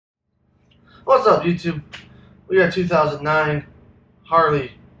What's up, YouTube? We got 2009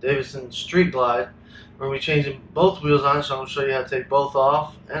 Harley Davidson Street Glide. We're going to be changing both wheels on, so I'm going to show you how to take both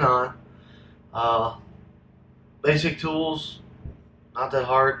off and on. Basic tools, not that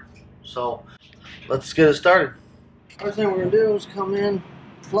hard. So let's get it started. First thing we're going to do is come in,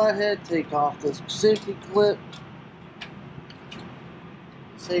 flathead, take off this safety clip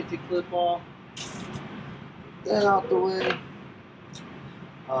off, get that out the way.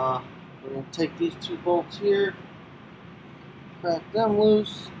 We're going to take these two bolts here, crack them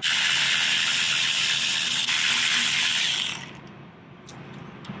loose.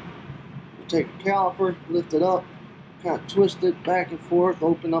 We'll take a caliper, lift it up, kind of twist it back and forth,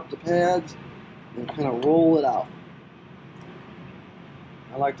 open up the pads, and kind of roll it out.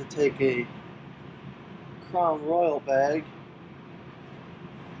 I like to take a Crown Royal bag,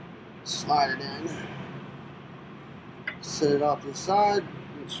 slide it in, set it off to the side.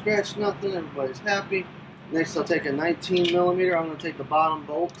 Scratch nothing, everybody's happy. Next I'll take a 19mm. I'm going to take the bottom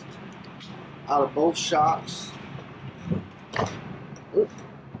bolt out of both shocks. Oop.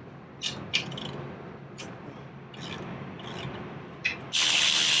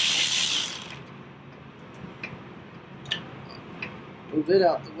 Move it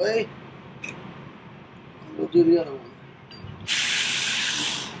out the way. We'll do the other one.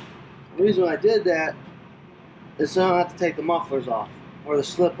 The reason I did that is so I don't have to take the mufflers off, or the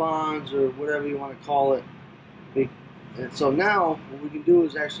slip-ons, or whatever you want to call it. And so now what we can do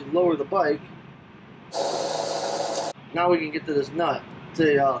is actually lower the bike. Now we can get to this nut. It's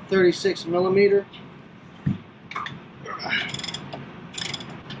a 36mm.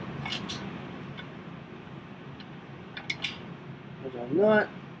 There's our nut.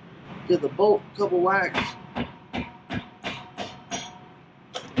 Give the bolt a couple whacks.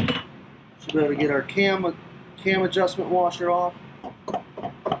 Should be able to get our cam adjustment washer off.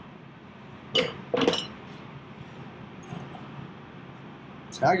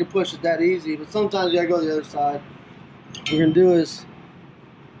 I can push it that easy, but sometimes you gotta go the other side. What we're gonna do is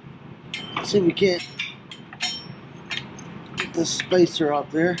see if we can't get this spacer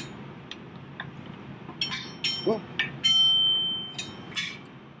out there. Oh.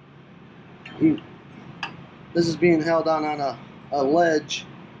 This is being held on a ledge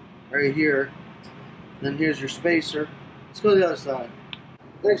right here. Then here's your spacer. Let's go to the other side.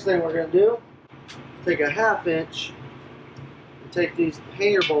 Next thing we're gonna do, take a 1/2 inch. Take these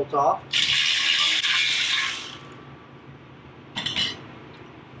hanger bolts off.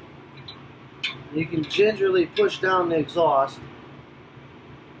 You can gingerly push down the exhaust.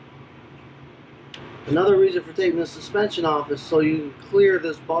 Another reason for taking the suspension off is so you can clear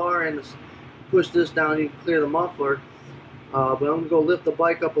this bar and push this down, you can clear the muffler. But I'm going to go lift the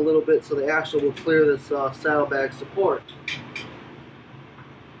bike up a little bit so the axle will clear this saddlebag support.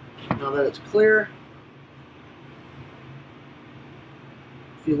 Now that it's clear,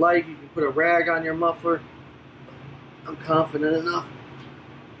 if you like, you can put a rag on your muffler. I'm confident enough.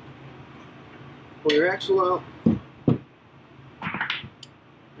 Pull your axle out.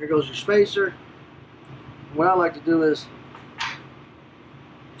 There goes your spacer. What I like to do is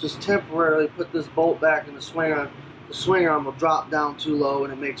just temporarily put this bolt back in the swing arm. The swing arm will drop down too low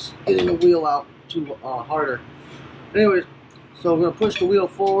and it makes getting the wheel out too harder. Anyways, so we're going to push the wheel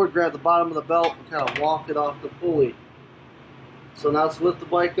forward, grab the bottom of the belt, and kind of walk it off the pulley. So now let's lift the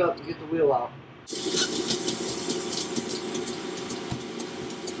bike up and get the wheel out. You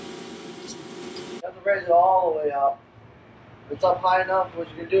have to raise it all the way up. If it's up high enough, what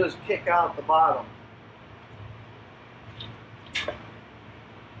you can do is kick out the bottom.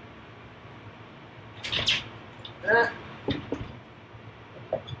 That.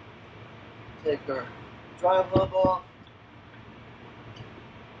 Take our drive hub off.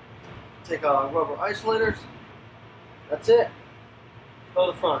 Take our rubber isolators. That's it. Go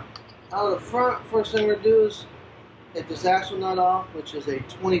to the front. Out of the front, first thing we're going to do is take this axle nut off, which is a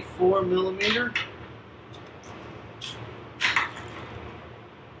 24mm.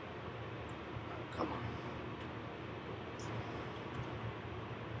 Come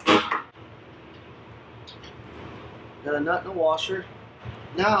on. Got a nut and a washer.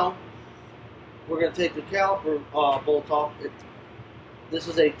 Now, we're going to take the caliper bolt off. This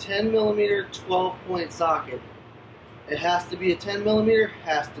is a 10mm 12-point socket. It has to be a 10mm,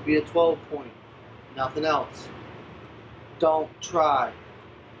 has to be a 12-point. Nothing else. Don't try.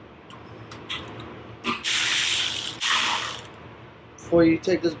 Before you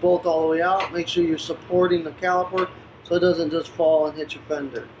take this bolt all the way out, make sure you're supporting the caliper so it doesn't just fall and hit your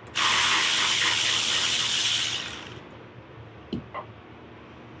fender.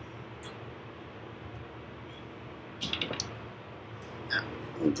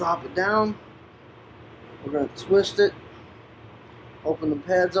 We'll drop it down. We're going to twist it, open the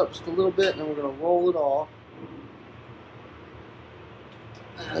pads up just a little bit, and then we're going to roll it off.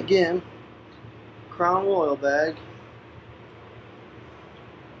 And again, crown oil bag.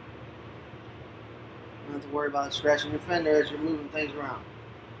 Don't have to worry about scratching your fender as you're moving things around.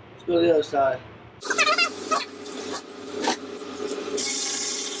 Let's go to the other side.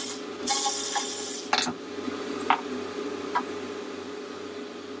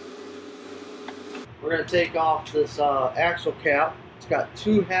 We're going to take off this axle cap. It's got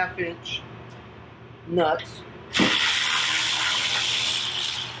 2 1/2-inch nuts,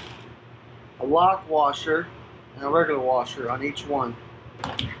 a lock washer, and a regular washer on each one.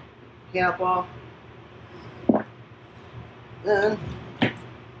 Cap off. Then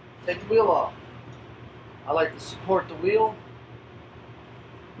take the wheel off. I like to support the wheel.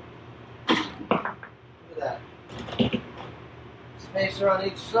 Look at that. Spacer on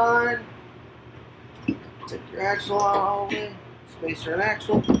each side. Take your axle out all the way. Spacer and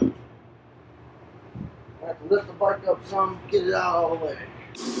axle. I have to lift the bike up some, get it out all the way.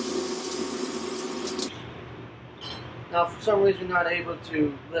 Now, for some reason, you're not able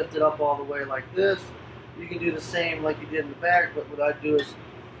to lift it up all the way like this. You can do the same like you did in the back, but what I do is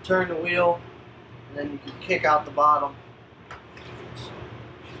turn the wheel, and then you can kick out the bottom.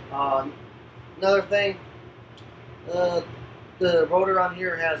 Another thing, the rotor on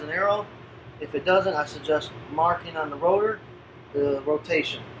here has an arrow. If it doesn't, I suggest marking on the rotor the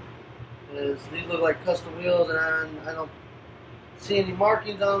rotation. Because these look like custom wheels, and I don't see any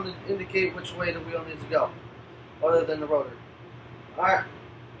markings on them to indicate which way the wheel needs to go, other than the rotor. Alright,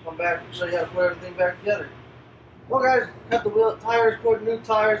 come back and show you how to put everything back together. Well guys, cut the wheel tires, put new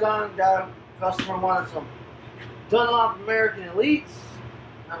tires on. Got a customer wanted some Dunlop American Elites.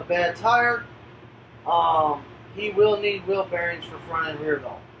 Not a bad tire. He will need wheel bearings for front and rear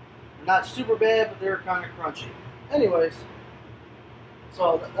though. Not super bad, but they're kind of crunchy. Anyways,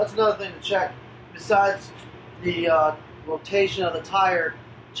 so that's another thing to check. Besides the rotation of the tire,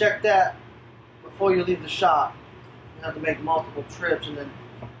 check that before you leave the shop. You have to make multiple trips, and then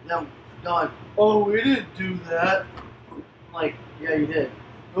them going, "Oh, we didn't do that." I'm like, yeah, you did.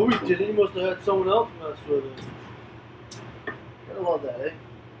 No, we didn't. You must have had someone else mess with it. Gotta love that, eh?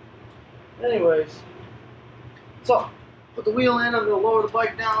 Anyways, so put the wheel in. I'm gonna lower the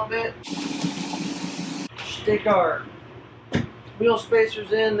bike down a bit. Stick our wheel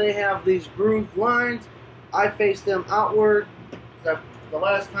spacers in. They have these grooved lines. I face them outward. The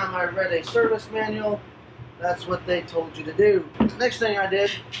last time I read a service manual, that's what they told you to do. The next thing I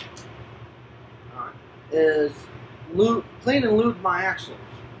did is clean and lube my axles.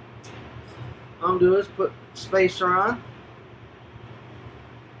 What I'm going to do is put spacer on.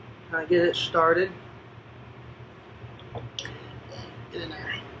 Kind of get it started. Get in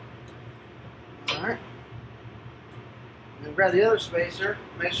there. Alright. Then grab the other spacer.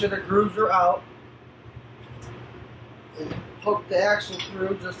 Make sure the grooves are out. And poke the axle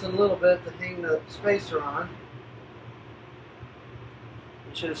through just a little bit to hang the spacer on.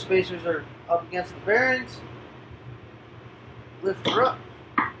 Make sure the spacers are up against the bearings. Lift her up.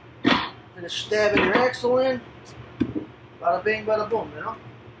 Finish stabbing your axle in. Bada bing, bada boom, you know?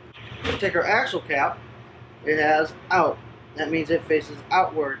 Take our axle cap. It has out. That means it faces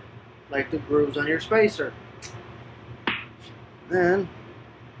outward, like the grooves on your spacer. Then,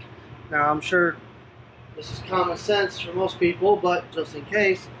 now I'm sure this is common sense for most people, but just in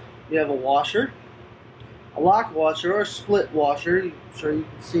case, you have a washer, a lock washer, or a split washer. I'm sure you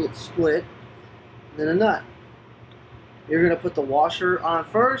can see it split. And then a nut. You're going to put the washer on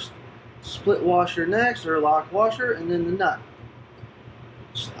first, split washer next, or a lock washer, and then the nut.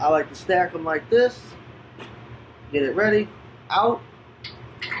 I like to stack them like this. Get it ready. Out.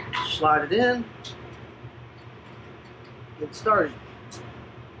 Slide it in. Get started.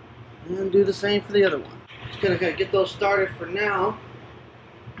 And do the same for the other one. Just going to get those started for now.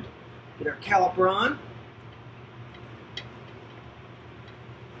 Get our caliper on.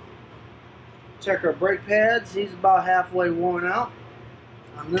 Check our brake pads. He's about halfway worn out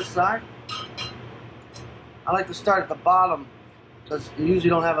on this side. I like to start at the bottom because you usually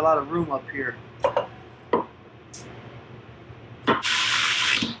don't have a lot of room up here.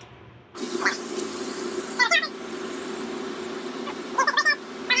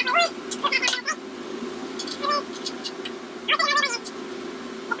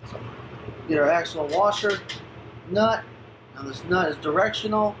 Get our axle washer nut. Now this nut is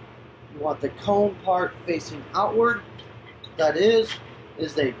directional. You want the cone part facing outward. What that is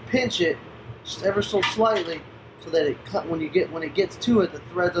they pinch it just ever so slightly so that it cut when it gets to it, the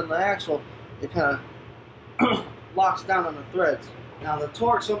threads on the axle, it kind of locks down on the threads. Now the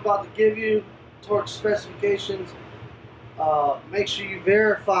torques I'm about to give you torque specifications, make sure you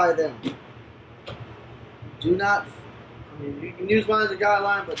verify them. Do not, I mean, you can use mine as a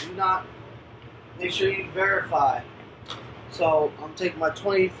guideline, but do not, make sure you verify. So I'm taking my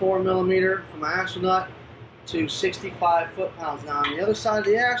 24 millimeter from my axle nut to 65 foot-pounds. Now on the other side of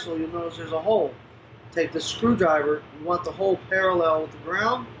the axle, you'll notice there's a hole. Take the screwdriver, you want the hole parallel with the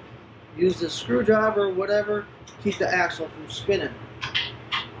ground. Use the screwdriver or whatever to keep the axle from spinning.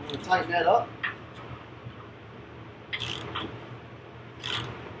 I'm going to tighten that up.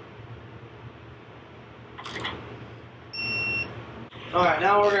 Alright,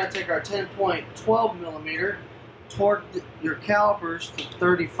 now we're going to take our 10.12 millimeter, torque your calipers to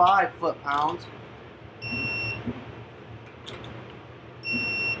 35 foot-pounds.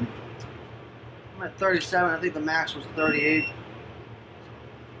 I'm at 37, I think the max was 38. There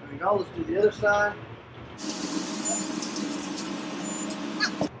we go, let's do the other side.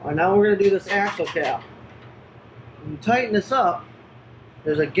 Alright, now we're going to do this axle cap. When you tighten this up,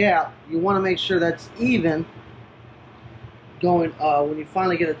 there's a gap. You want to make sure that's even going when you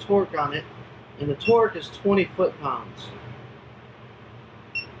finally get a torque on it, and the torque is 20 foot-pounds.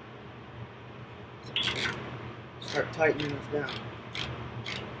 Start tightening this down.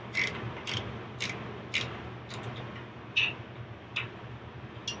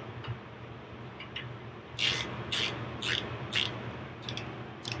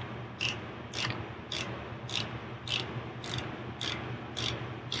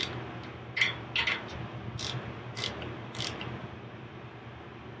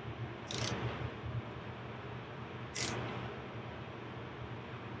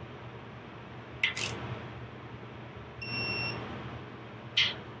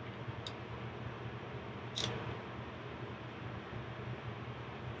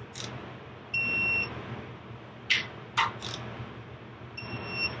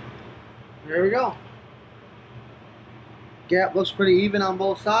 There we go. Gap looks pretty even on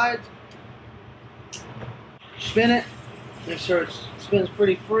both sides. Spin it. Make sure it spins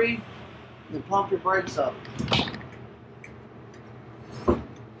pretty free. And then pump your brakes up. There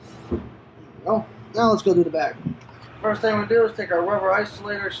we go. Now let's go do the back. First thing we're going to do is take our rubber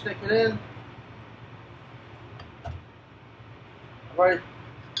isolator, stick it in. Alright,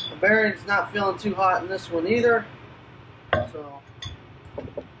 the bearing's not feeling too hot in this one either. So,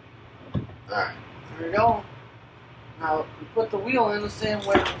 alright, there we go. Now, we put the wheel in the same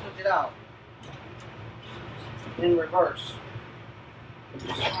way we took it out. In reverse.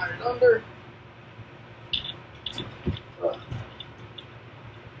 Just slide it under. There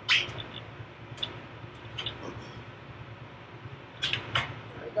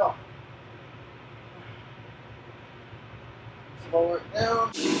we go. Slow it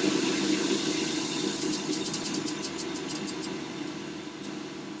down.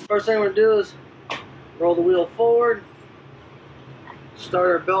 First thing we're going to do is roll the wheel forward, start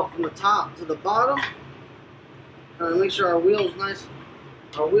our belt from the top to the bottom, and make sure our wheel's nice,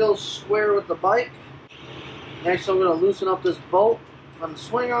 our wheel's square with the bike. Next I'm going to loosen up this bolt on the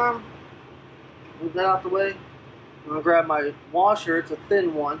swing arm, move that out the way. I'm going to grab my washer, it's a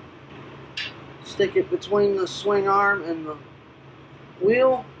thin one, stick it between the swing arm and the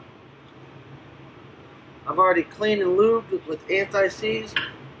wheel. I've already cleaned and lubed with anti-seize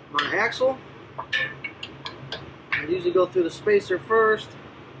my axle. I usually go through the spacer first,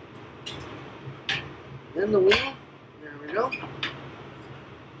 then the wheel. There we go.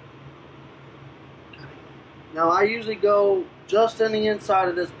 Now I usually go just in the inside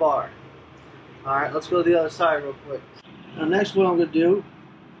of this bar. Alright, let's go to the other side real quick. Now next what I'm going to do,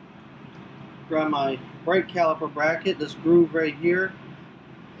 grab my brake caliper bracket. This groove right here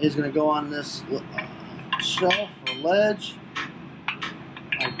is going to go on this shelf or ledge.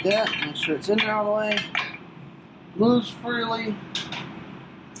 Like that. Make sure it's in there all the way. Moves freely.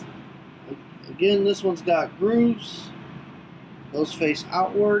 Again, this one's got grooves. Those face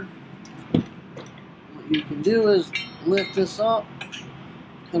outward. What you can do is lift this up.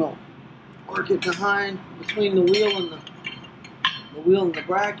 Kind of work it behind, between the wheel and the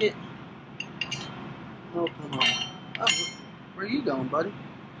bracket. Oh, come on. Oh, where are you going, buddy?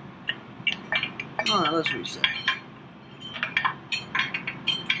 Alright, let's reset.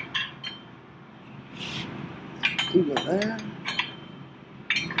 You go there.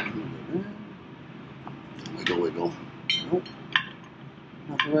 You go there. Wiggle, wiggle. Nope.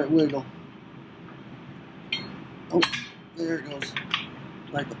 Not the right wiggle. Oh, there it goes.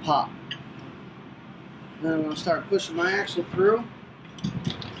 Like the pop. Then I'm going to start pushing my axle through.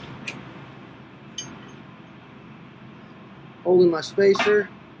 Holding my spacer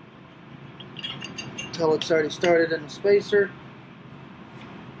until it's already started in the spacer.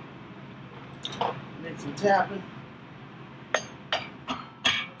 Take some tapping.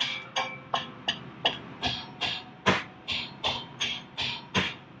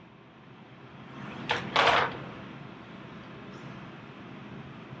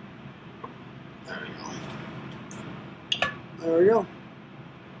 There we go.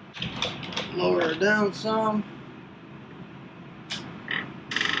 Lower it down some.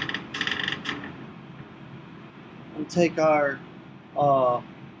 And take our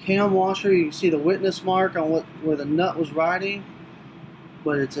cam washer. You can see the witness mark on where the nut was riding,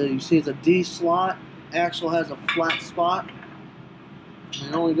 but you see it's a D slot. Axle has a flat spot.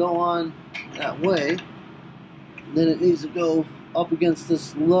 And only go on that way. Then it needs to go up against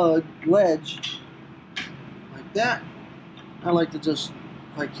this ledge like that. I like to just,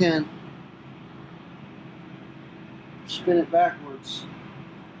 if I can, spin it backwards.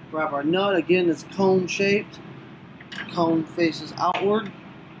 Grab our nut. Again, it's cone shaped. Cone faces outward.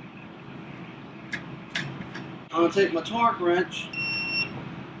 I'm going to take my torque wrench,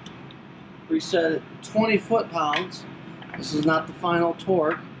 reset it 20 foot-pounds. This is not the final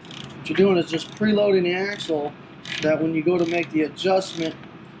torque. What you're doing is just preloading the axle, that when you go to make the adjustment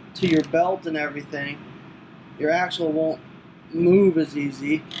to your belt and everything, your axle won't move as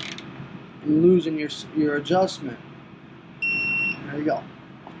easy and losing your adjustment. There you go.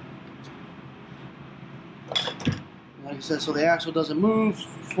 Like I said, so the axle doesn't move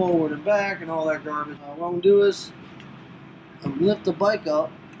forward and back and all that garbage. What I'm going to do is lift the bike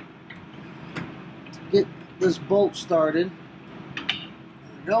up to get this bolt started. There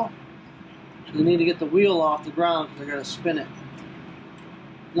we go. You need to get the wheel off the ground because I got to spin it.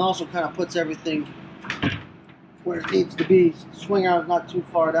 It also kind of puts everything where it needs to be. Swing arm's not too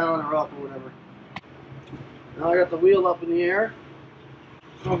far down or up or whatever. Now I got the wheel up in the air.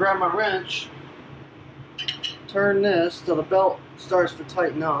 I'm going to grab my wrench, turn this till the belt starts to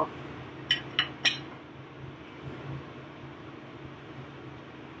tighten up.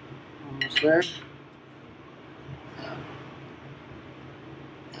 Almost there.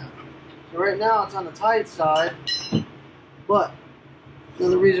 So right now it's on the tight side, but the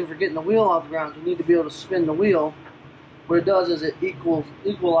other reason for getting the wheel off the ground is you need to be able to spin the wheel. What it does is it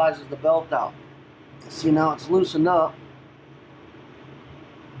equalizes the belt out. See, now it's loosened up.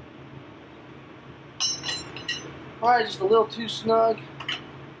 Alright, just a little too snug.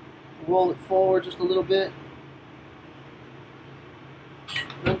 Roll it forward just a little bit.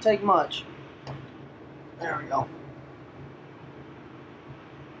 Doesn't take much. There we go.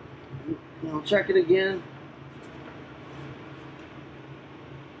 Now check it again.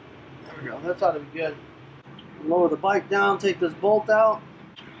 There we go. That's ought to be good. Lower the bike down. Take this bolt out.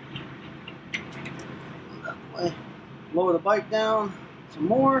 That way. Lower the bike down some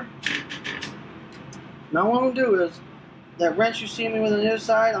more. Now what I'm going to do is, that wrench you see me with on the other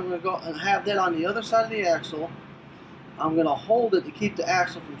side, I'm going to go and have that on the other side of the axle. I'm going to hold it to keep the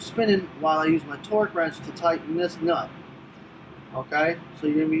axle from spinning while I use my torque wrench to tighten this nut. Okay? So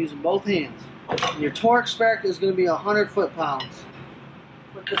you're going to be using both hands. And your torque spec is going to be 100 foot-pounds.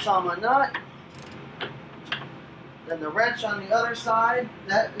 Put this on my nut. Then the wrench on the other side,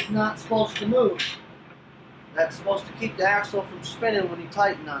 that is not supposed to move. That's supposed to keep the axle from spinning when you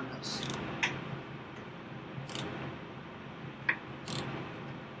tighten on this.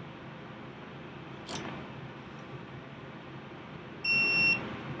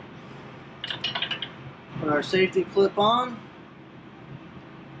 Put our safety clip on.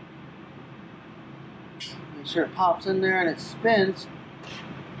 Make sure it pops in there and it spins.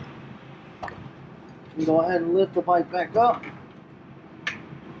 And go ahead and lift the bike back up.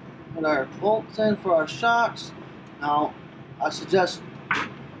 Put our bolts in for our shocks. Now, I suggest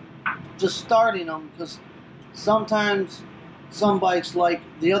just starting them because sometimes some bikes, like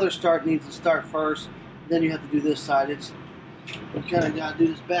the other start, needs to start first. Then you have to do this side. You kind of got to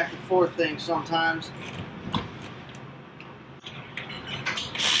do this back and forth thing sometimes.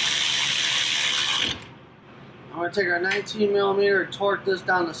 I'm going to take our 19mm and torque this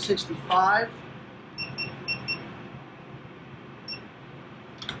down to 65.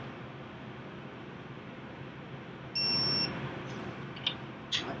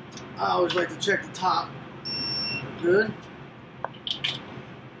 I always like to check the top. Good.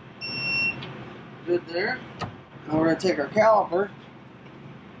 Good there. Now we're going to take our caliper,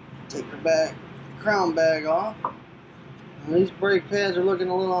 take our crown bag off. Now these brake pads are looking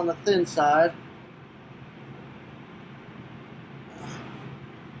a little on the thin side.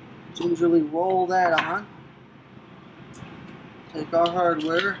 Gingerly roll that on. Take our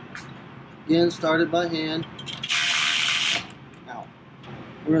hardware, again started by hand. Now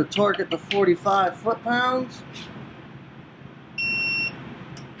we're going to torque it to 45 foot-pounds.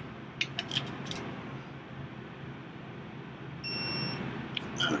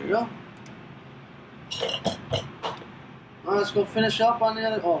 There you go. Now let's go finish up on the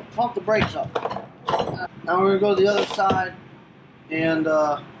other. Oh, pump the brakes up. Now we're gonna go to the other side and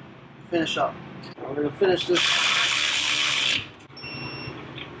finish up. We're gonna finish this.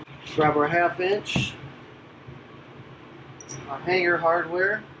 Grab our 1/2 inch, our hanger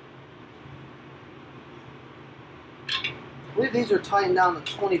hardware. I believe these are tightened down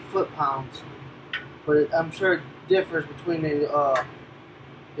to 20 foot-pounds, but I'm sure it differs between the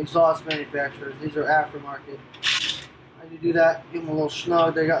exhaust manufacturers. These are aftermarket. How do you do that? Give them a little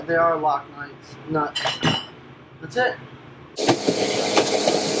snug. They are lock nuts. That's it.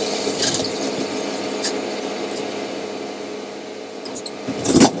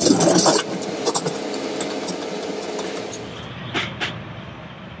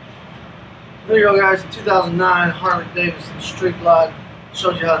 There you go, guys. 2009 Harley Davidson Street Glide.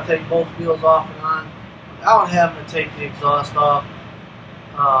 Showed you how to take both wheels off and on without having to take the exhaust off.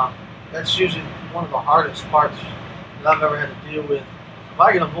 That's usually one of the hardest parts that I've ever had to deal with. If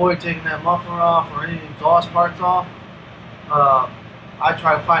I can avoid taking that muffler off or any exhaust parts off, I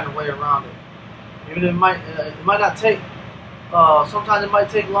try to find a way around it. Even if it might not take. Sometimes it might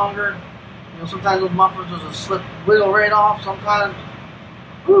take longer. You know, sometimes those mufflers just wiggle right off. Sometimes,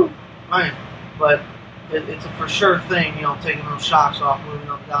 whew, man. But it's a for sure thing. You know, taking those shocks off, moving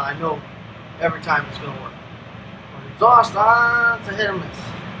up and down. I know every time it's gonna work. But exhaust, it's a hit or miss.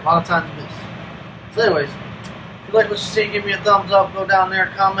 A lot of times miss. So anyways, if you like what you see, give me a thumbs up, go down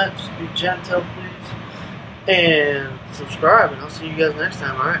there, comment, just be gentle, please. And subscribe, and I'll see you guys next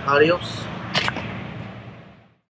time, alright? Adios.